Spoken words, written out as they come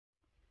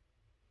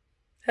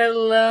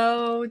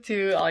Hello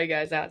to all you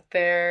guys out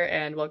there,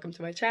 and welcome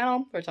to my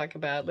channel. We're talking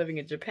about living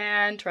in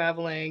Japan,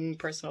 traveling,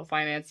 personal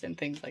finance, and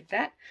things like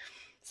that.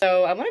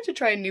 So I wanted to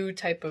try a new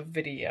type of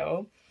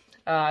video.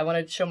 I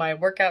wanted to show my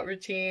workout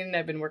routine.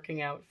 I've been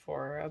working out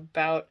for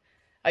about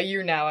a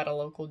year now at a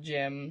local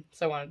gym,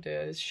 so I wanted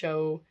to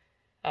show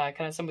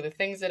kind of some of the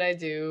things that I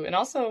do, and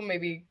also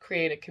maybe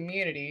create a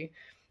community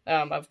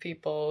of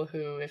people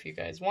who, if you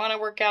guys want to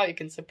work out, you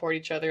can support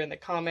each other in the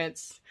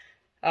comments.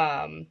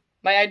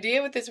 My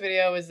idea with this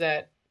video is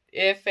that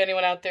if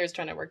anyone out there is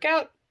trying to work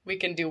out, we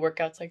can do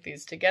workouts like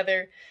these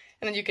together,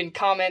 and then you can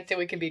comment and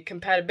we can be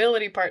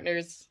compatibility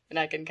partners, and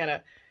I can kind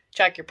of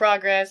track your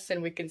progress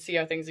and we can see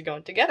how things are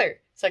going together,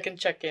 so I can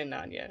check in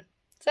on you.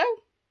 So,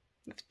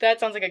 if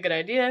that sounds like a good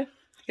idea,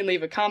 you can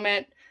leave a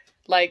comment,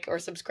 like, or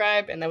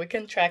subscribe, and then we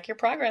can track your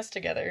progress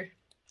together.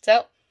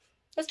 So,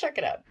 let's check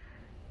it out.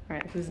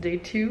 Alright, this is day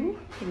 2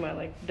 of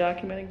my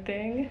documenting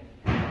thing.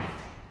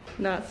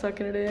 Not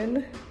sucking it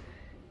in.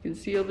 You can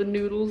see all the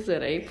noodles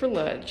that I ate for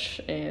lunch,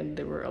 and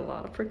there were a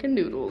lot of freaking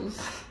noodles.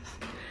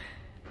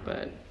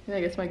 But yeah,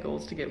 I guess my goal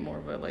is to get more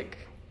of a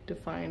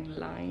defined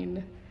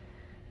line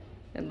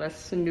and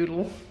less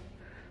noodle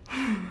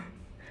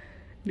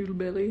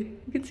belly.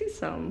 You can see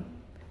some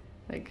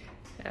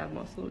ab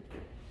muscle.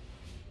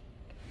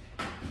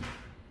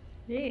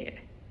 Yeah.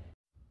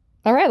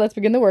 All right, let's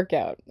begin the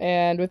workout.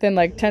 And within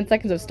 10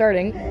 seconds of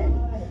starting,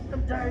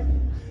 I'm tired.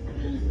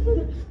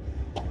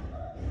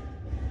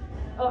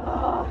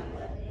 Oh.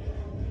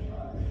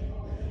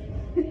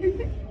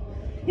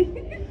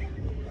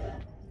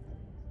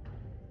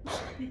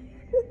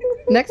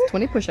 Next,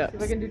 20 push-ups.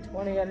 If I can do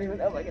 20, I don't even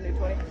know if I can do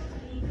 20.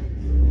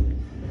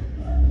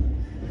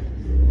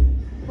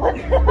 What?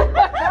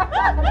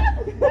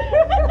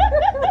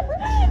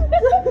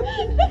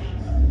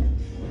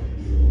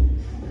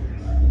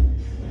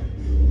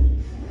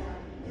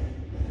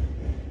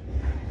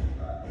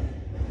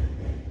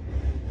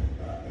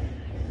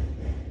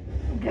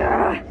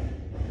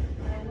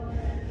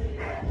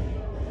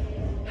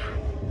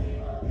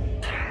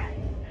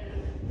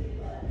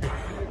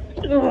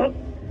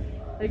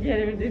 I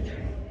can't even do it.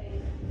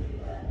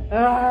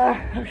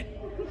 Okay.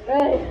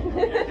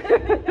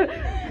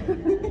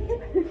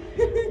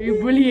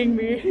 You're bullying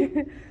me.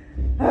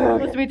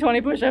 Supposed to be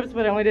 20 push-ups,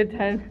 but I only did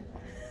 10.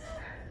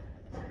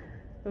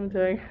 I'm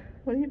doing.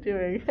 What are you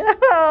doing?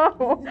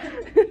 Oh.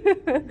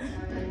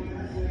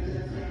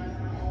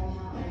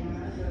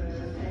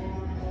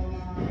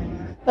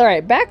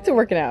 Alright, back to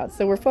working out.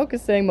 So we're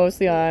focusing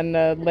mostly on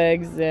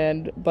legs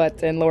and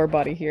butt and lower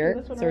body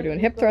here. So we're doing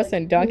hip thrusts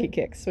and donkey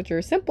kicks, which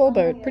are simple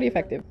but pretty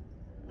effective.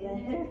 Yeah,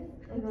 hips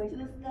to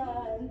the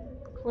sky.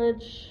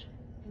 Clench.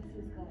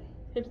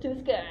 Hips to the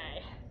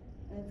sky.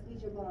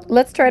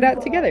 Let's try it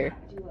out together.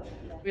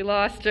 We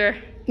lost her.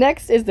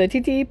 Next is the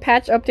TT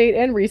patch update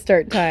and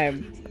restart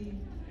time.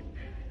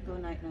 Go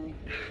night night.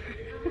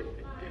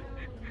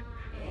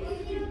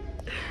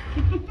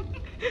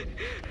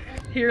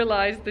 Here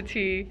lies the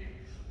T.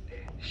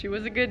 She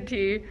was a good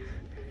T.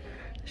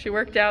 She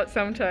worked out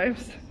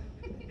sometimes.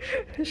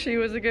 She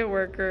was a good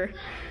worker.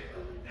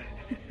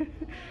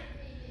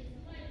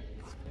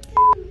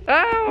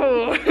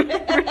 Oh!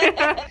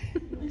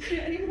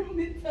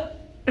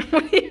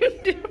 What are you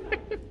doing?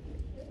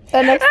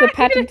 And next, the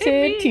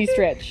patented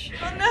T-stretch.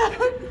 Oh no!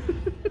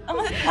 I'm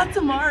like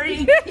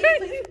Katamari.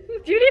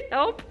 Do you need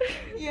help?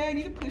 Yeah, I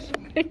need to push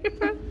him. There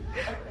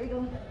you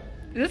go.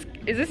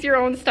 Is this your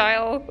own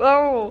style?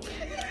 Oh!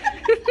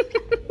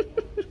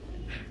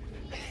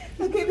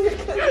 Okay,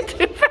 there.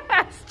 Too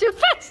fast! Too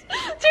fast!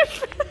 Too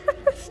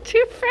fast!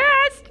 Too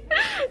fast!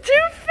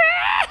 Too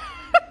fast!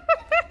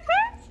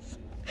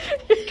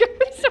 You're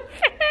going so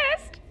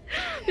fast!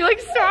 You're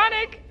like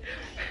Sonic!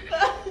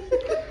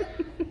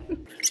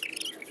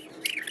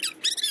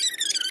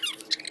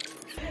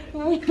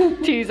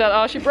 Tease out.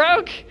 Oh, she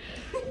broke!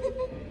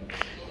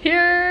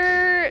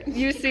 Here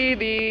you see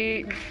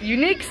the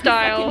unique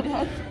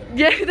style.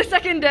 Yeah, the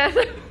second death.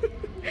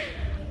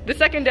 The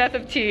second death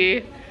of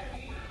T.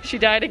 She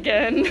died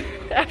again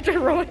after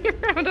rolling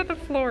around on the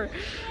floor.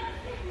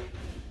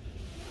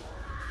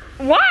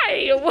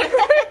 Why?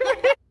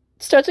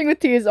 Stretching with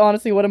T is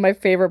honestly one of my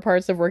favorite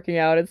parts of working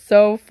out. It's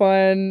so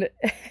fun.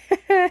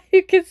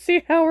 You can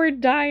see how we're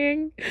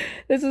dying.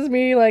 This is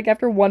me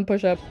after one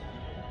push-up.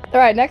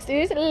 Alright, next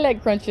is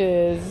leg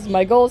crunches.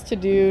 My goal is to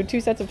do 2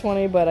 sets of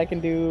 20, but I can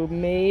do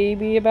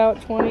maybe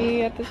about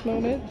 20 at this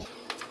moment.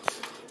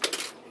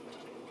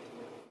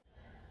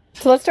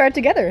 So let's try it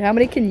together. How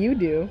many can you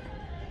do?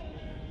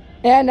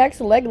 And next,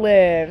 leg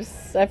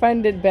lifts. I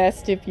find it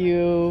best if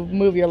you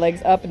move your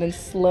legs up and then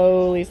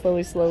slowly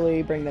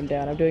bring them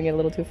down. I'm doing it a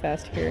little too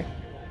fast here.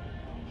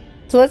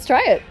 So let's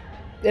try it.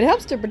 It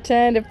helps to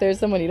pretend if there's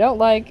someone you don't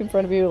like in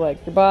front of you,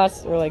 like your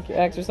boss or your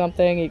ex or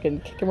something, you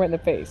can kick him right in the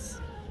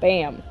face.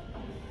 Bam.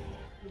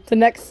 So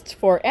next,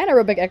 for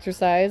anaerobic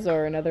exercise,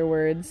 or in other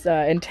words,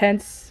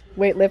 intense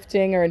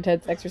weightlifting or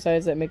intense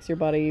exercise that makes your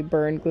body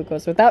burn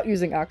glucose without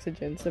using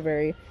oxygen. It's a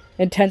very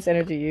intense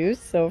energy use.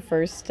 So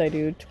first I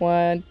do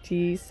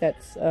 20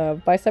 sets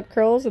of bicep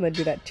curls and then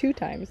do that 2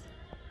 times.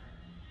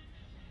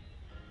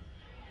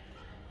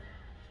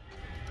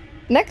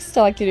 Next,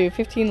 I like to do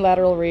 15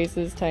 lateral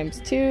raises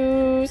times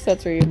 2. So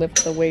that's where you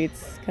lift the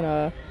weights kind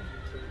of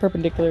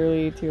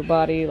perpendicularly to your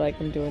body like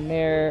I'm doing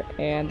there.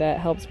 And that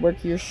helps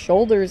work your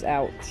shoulders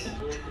out.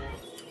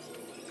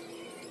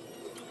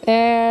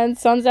 And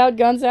sun's out,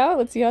 guns out.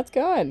 Let's see how it's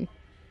going.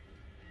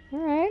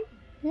 Alright.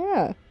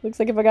 Yeah. Looks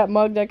like if I got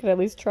mugged, I could at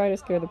least try to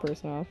scare the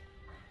person off.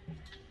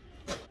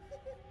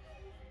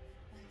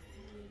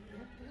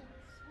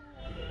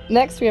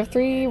 Next, we have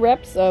 3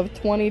 reps of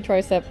 20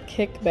 tricep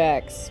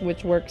kickbacks,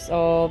 which works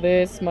all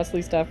this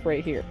muscly stuff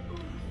right here.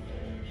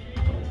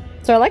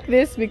 So I like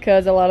this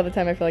because a lot of the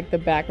time I feel like the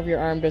back of your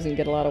arm doesn't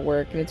get a lot of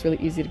work, and it's really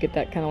easy to get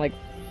that kind of like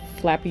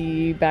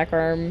flappy back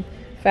arm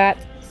fat,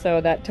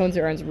 so that tones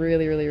your arms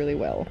really, really, really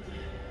well.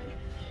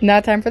 Now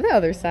time for the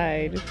other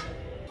side.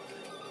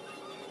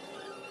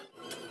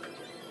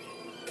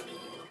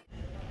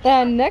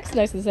 And next,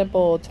 nice and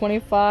simple,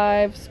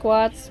 25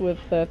 squats with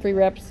 3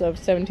 reps of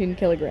 17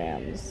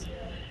 kilograms.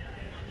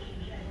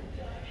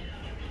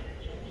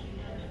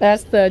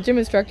 Asked the gym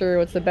instructor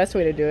what's the best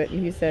way to do it,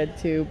 and he said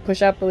to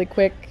push up really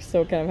quick,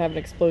 so kind of have an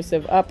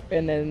explosive up,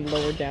 and then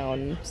lower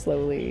down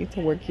slowly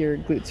to work your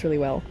glutes really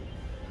well.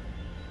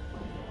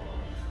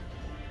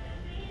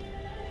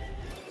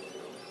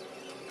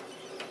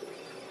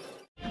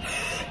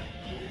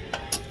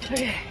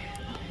 Okay,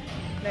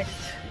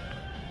 next,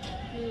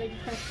 leg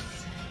press.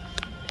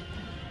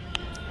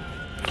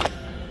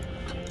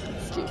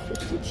 Let's do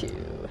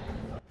 52.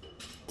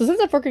 So since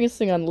I'm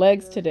focusing on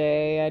legs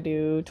today, I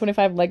do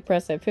 25 leg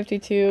press at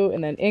 52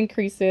 and then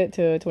increase it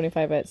to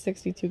 25 at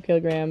 62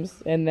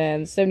 kilograms and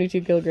then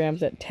 72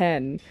 kilograms at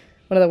 10.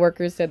 One of the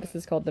workers said this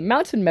is called the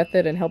mountain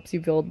method and helps you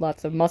build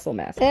lots of muscle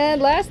mass.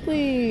 And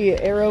lastly,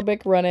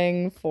 aerobic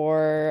running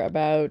for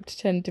about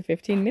 10 to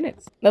 15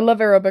 minutes. I love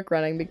aerobic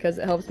running because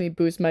it helps me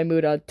boost my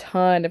mood a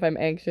ton if I'm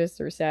anxious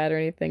or sad or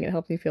anything. It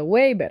helps me feel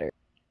way better.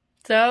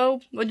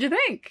 So, what'd you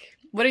think?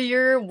 What are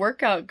your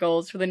workout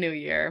goals for the new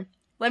year?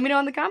 Let me know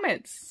in the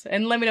comments,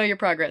 and let me know your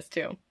progress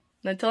too. And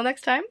until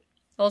next time,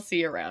 I'll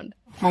see you around.